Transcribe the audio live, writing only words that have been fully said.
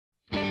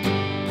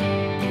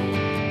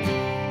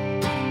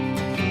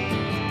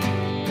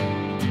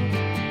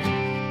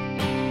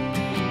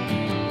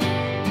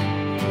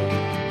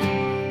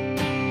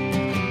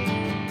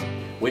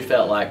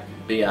felt like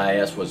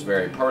BIS was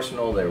very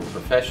personal, they were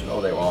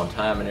professional, they were on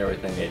time in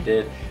everything they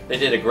did. They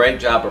did a great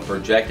job of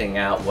projecting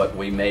out what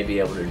we may be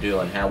able to do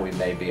and how we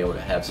may be able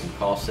to have some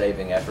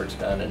cost-saving efforts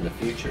done in the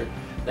future.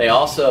 They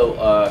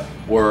also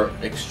were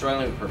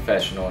extremely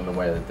professional in the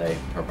way that they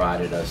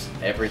provided us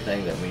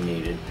everything that we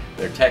needed.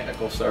 Their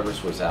technical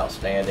service was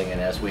outstanding, and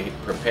as we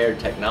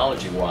prepared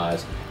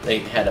technology-wise, they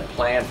had a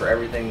plan for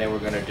everything they were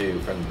going to do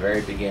from the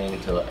very beginning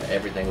until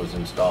everything was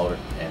installed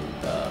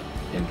and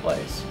in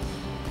place.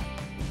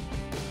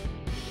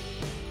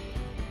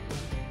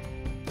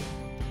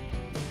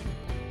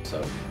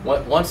 So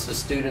once the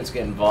students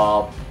get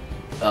involved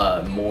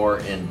more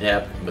in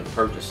depth with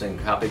purchasing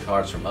copy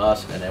cards from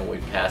us, and then we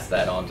pass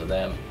that on to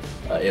them,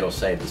 it'll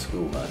save the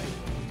school money.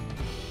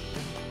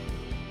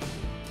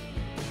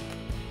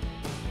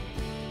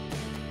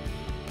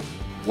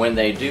 When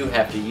they do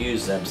have to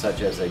use them,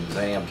 such as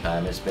exam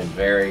time, it's been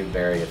very,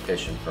 very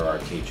efficient for our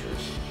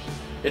teachers.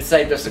 It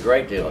saved us a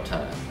great deal of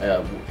time.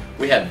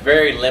 We have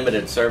very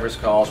limited service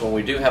calls. When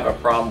we do have a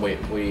problem,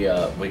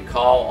 we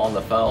call on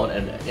the phone,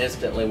 and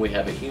instantly we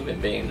have a human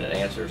being that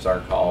answers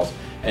our calls,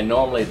 and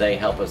normally they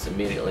help us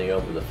immediately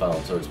over the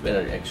phone. So it's been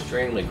an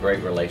extremely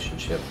great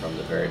relationship from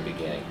the very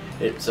beginning.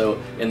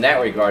 So in that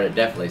regard, it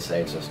definitely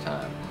saves us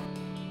time.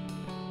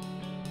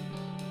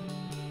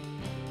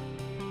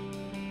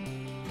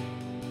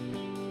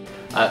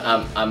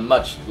 I'm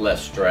much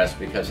less stressed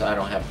because I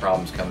don't have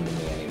problems coming to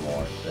me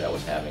anymore that I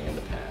was having in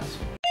the past.